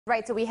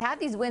Right, so we have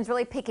these winds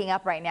really picking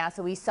up right now.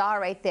 So we saw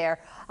right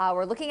there,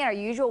 we're looking at our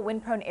usual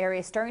wind prone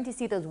areas, starting to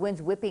see those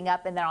winds whipping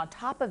up. And then on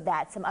top of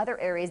that, some other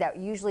areas that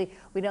usually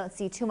we don't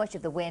see too much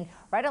of the wind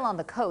right along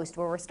the coast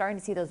where we're starting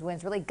to see those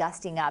winds really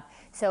gusting up.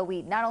 So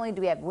we not only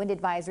do we have wind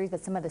advisories,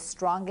 but some of the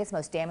strongest,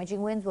 most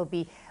damaging winds will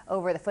be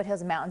over the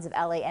foothills and mountains of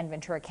LA and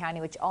Ventura County,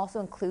 which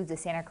also includes the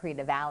Santa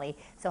Clarita Valley.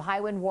 So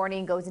high wind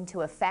warning goes into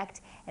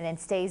effect and then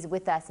stays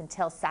with us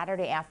until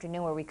Saturday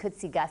afternoon, where we could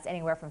see gusts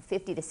anywhere from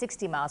 50 to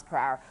 60 miles per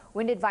hour.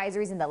 Wind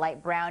advisories in the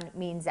light brown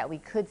means that we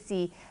could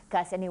see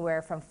gusts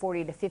anywhere from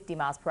 40 to 50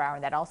 miles per hour,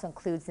 and that also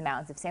includes the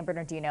mountains of San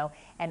Bernardino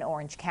and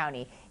Orange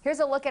County. Here's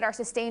a look at our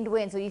sustained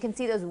winds. So you can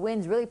see those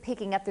winds really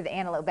picking up through the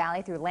Antelope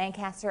Valley, through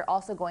Lancaster,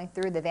 also going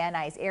through the Van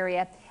Nuys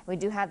area. We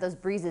do have those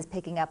breezes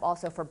picking up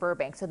also for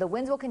Burbank. So the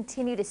winds will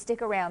continue to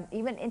stick around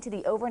even into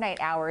the overnight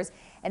hours,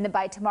 and then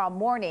by tomorrow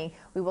morning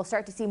we will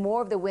start to see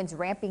more of the winds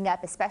ramping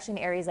up, especially in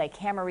areas like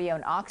Camarillo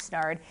and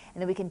Oxnard,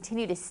 and then we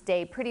continue to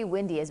stay pretty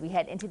windy as we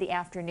head into the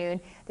afternoon.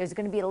 There's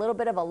going to be a little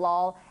bit of a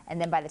lull, and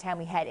then by the time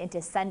we head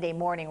into Sunday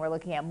morning, we're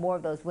looking at more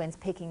of those winds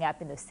picking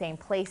up in the same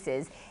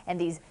places, and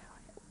these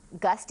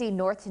gusty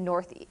north to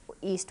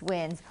northeast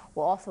winds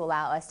will also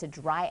allow us to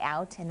dry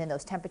out, and then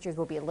those temperatures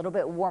will be a little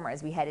bit warmer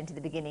as we head into the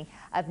beginning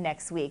of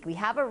next week. We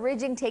have a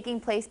ridging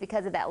taking place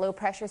because of that low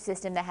pressure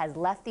system that has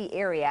left the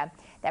area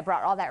that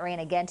brought all that rain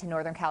again to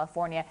Northern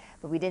California,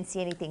 but we didn't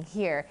see anything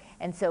here.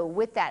 And so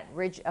with that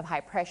ridge of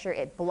high pressure,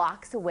 it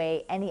blocks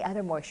away any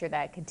other moisture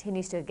that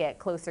continues to get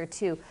closer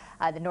to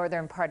the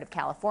northern part of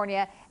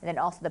California and then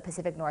also the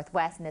Pacific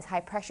Northwest. And this high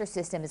pressure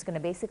system is going to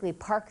basically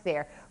park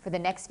there for the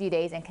next few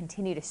days and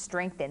continue to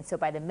strengthen. So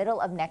by the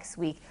middle of next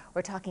week,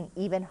 we're talking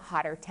even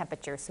hotter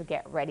temperatures. So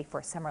get ready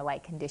for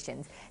summer-like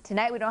conditions.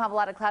 Tonight, we don't have a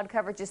lot of cloud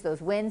coverage, just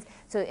those winds.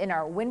 So in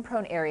our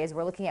wind-prone areas,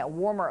 we're looking at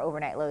warmer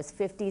overnight lows,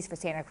 50s for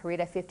Santa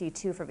Clarita,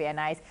 52 for Van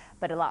Nuys,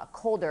 but a lot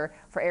colder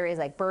for areas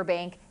like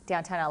Burbank,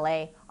 downtown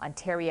LA,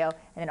 Ontario,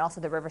 and then also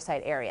the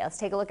Riverside area. Let's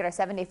take a look at our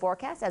 7-day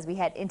forecast as we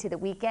head into the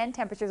weekend.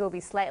 Temperatures will be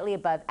slightly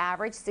above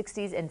average.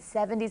 60s and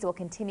 70s will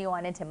continue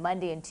on into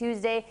Monday and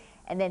Tuesday,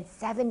 and then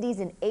 70s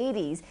and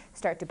 80s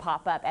start to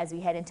pop up as we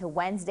head into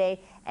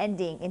Wednesday,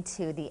 ending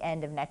into the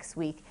end of next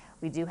week.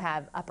 We do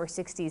have upper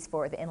 60s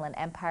for the Inland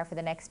Empire for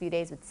the next few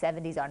days, with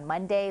 70s on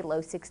Monday, low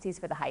 60s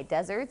for the high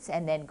deserts,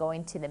 and then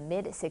going to the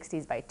mid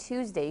 60s by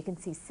Tuesday. You can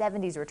see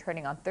 70s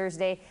returning on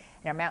Thursday,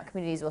 and our mountain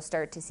communities will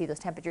start to see those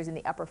temperatures in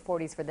the upper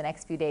 40s for the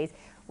next few days,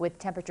 with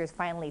temperatures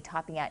finally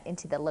topping out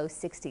into the low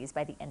 60s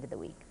by the end of the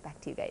week.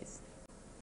 Back to you guys.